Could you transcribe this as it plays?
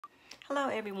Hello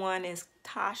everyone, it's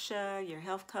Tasha, your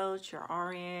health coach, your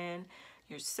RN,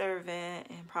 your servant,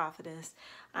 and prophetess.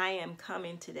 I am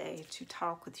coming today to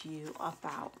talk with you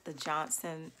about the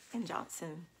Johnson &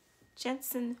 Johnson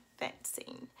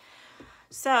vaccine.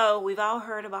 So we've all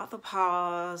heard about the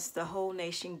pause. The whole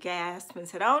nation gasped and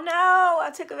said, oh no,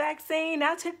 I took a vaccine.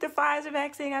 I took the Pfizer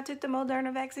vaccine. I took the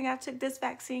Moderna vaccine. I took this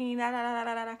vaccine,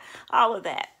 all of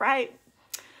that, right?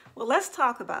 Well, let's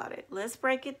talk about it. Let's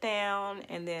break it down,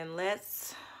 and then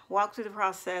let's walk through the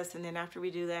process. And then after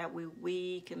we do that,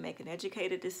 we can make an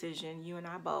educated decision, you and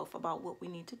I both, about what we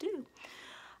need to do.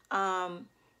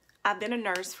 I've been a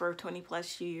nurse for 20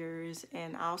 plus years,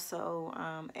 and also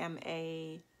am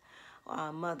a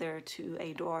mother to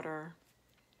a daughter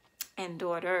and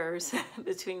daughters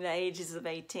between the ages of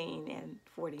 18 and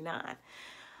 49.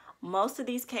 Most of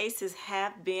these cases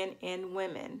have been in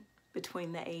women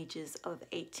between the ages of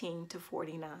 18 to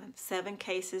 49. 7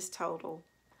 cases total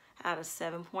out of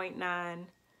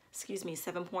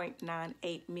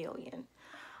 7.98 million.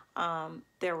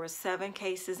 There were 7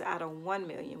 cases out of 1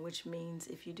 million, which means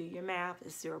if you do your math,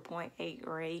 it's 0.8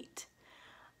 or 8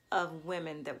 of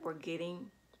women that were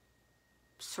getting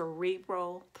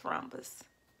cerebral thrombus.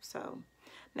 So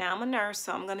now I'm a nurse,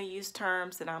 so I'm going to use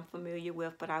terms that I'm familiar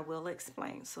with, but I will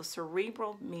explain. So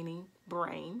cerebral meaning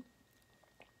brain,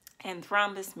 and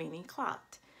thrombus meaning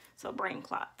clot, so brain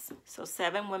clots. So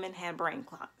 7 women had brain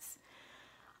clots.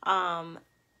 And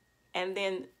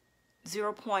then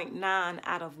 0.9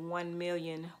 out of 1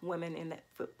 million women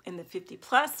in the 50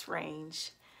 plus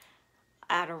range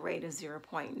at a rate of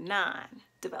 0.9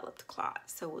 developed clot.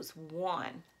 So it was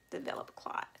 1 developed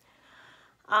clot.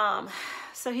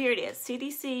 So here it is.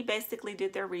 CDC basically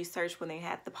did their research when they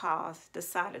had the pause,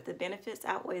 decided the benefits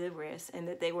outweigh the risks, and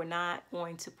that they were not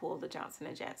going to pull the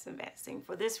Johnson & Johnson vaccine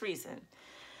for this reason.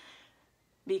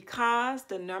 Because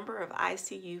the number of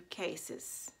ICU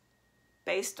cases,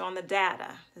 based on the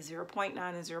data, the 0.9 and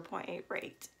 0.8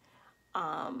 rate,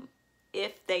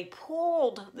 if they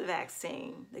pulled the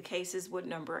vaccine, the cases would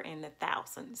number in the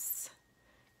thousands.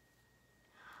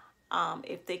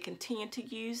 If they continue to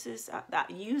use it,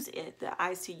 the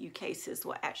ICU cases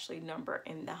will actually number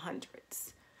in the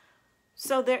hundreds.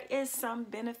 So there is some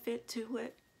benefit to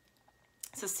it.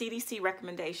 So CDC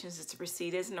recommendations is to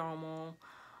proceed as normal,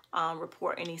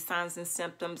 report any signs and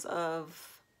symptoms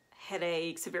of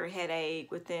headache, severe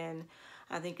headache within,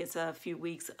 I think it's a few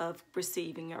weeks of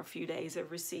receiving or a few days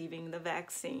of receiving the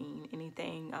vaccine.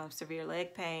 Anything, severe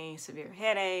leg pain, severe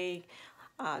headache,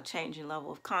 change in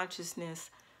level of consciousness,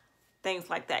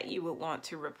 things like that you would want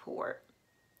to report.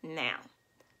 Now,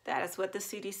 that is what the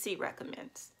CDC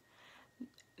recommends.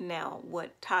 Now,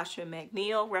 what Tosha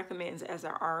McNeill recommends as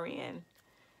an RN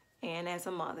and as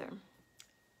a mother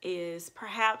is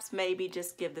perhaps maybe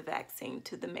just give the vaccine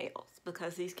to the males,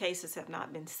 because these cases have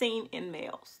not been seen in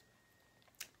males.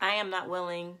 I am not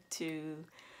willing to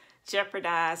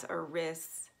jeopardize or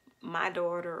risk my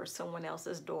daughter or someone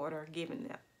else's daughter giving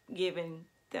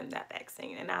them that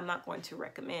vaccine, and I'm not going to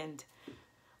recommend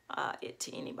it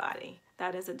to anybody.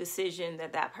 That is a decision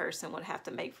that that person would have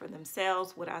to make for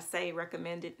themselves. Would I say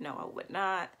recommend it? No, I would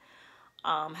not.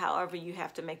 However, you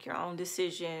have to make your own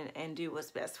decision and do what's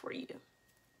best for you.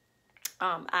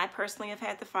 I personally have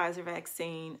had the Pfizer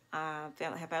vaccine. I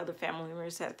have other family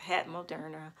members that have had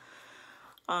Moderna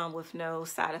with no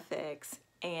side effects,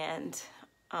 and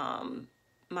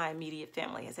my immediate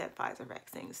family has had Pfizer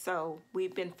vaccine. So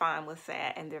we've been fine with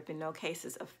that, and there have been no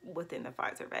cases within the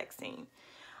Pfizer vaccine.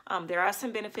 There are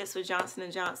some benefits with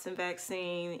Johnson & Johnson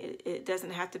vaccine. It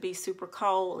doesn't have to be super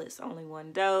cold. It's only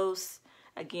 1 dose.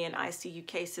 Again, ICU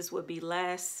cases would be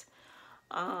less.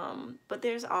 But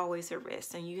there's always a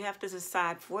risk, and you have to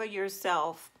decide for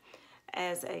yourself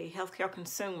as a healthcare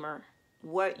consumer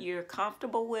what you're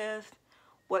comfortable with,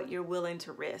 what you're willing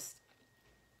to risk.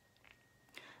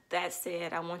 That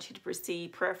said, I want you to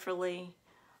proceed prayerfully.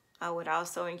 I would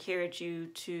also encourage you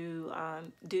to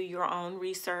do your own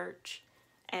research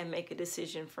and make a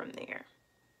decision from there.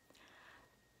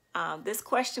 This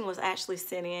question was actually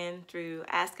sent in through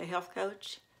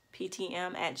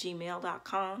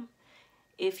askahealthcoach.ptm@gmail.com.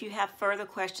 If you have further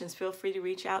questions, feel free to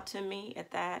reach out to me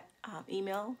at that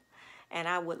email, and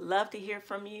I would love to hear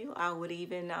from you. I would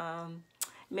even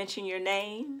mention your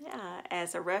name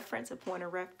as a reference, a point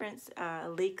of reference.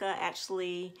 Pastor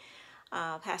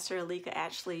Alika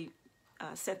actually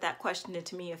sent that question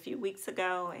to me a few weeks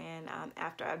ago, and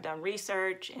after I've done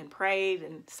research and prayed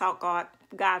and sought God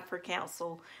for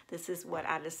counsel, this is what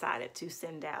I decided to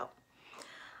send out.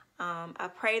 I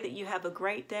pray that you have a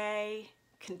great day.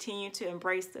 Continue to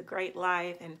embrace the great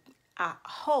life, and I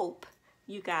hope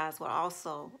you guys will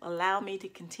also allow me to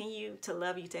continue to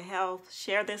love you to health.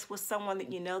 Share this with someone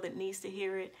that you know that needs to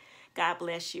hear it. God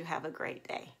bless you. Have a great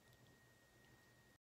day.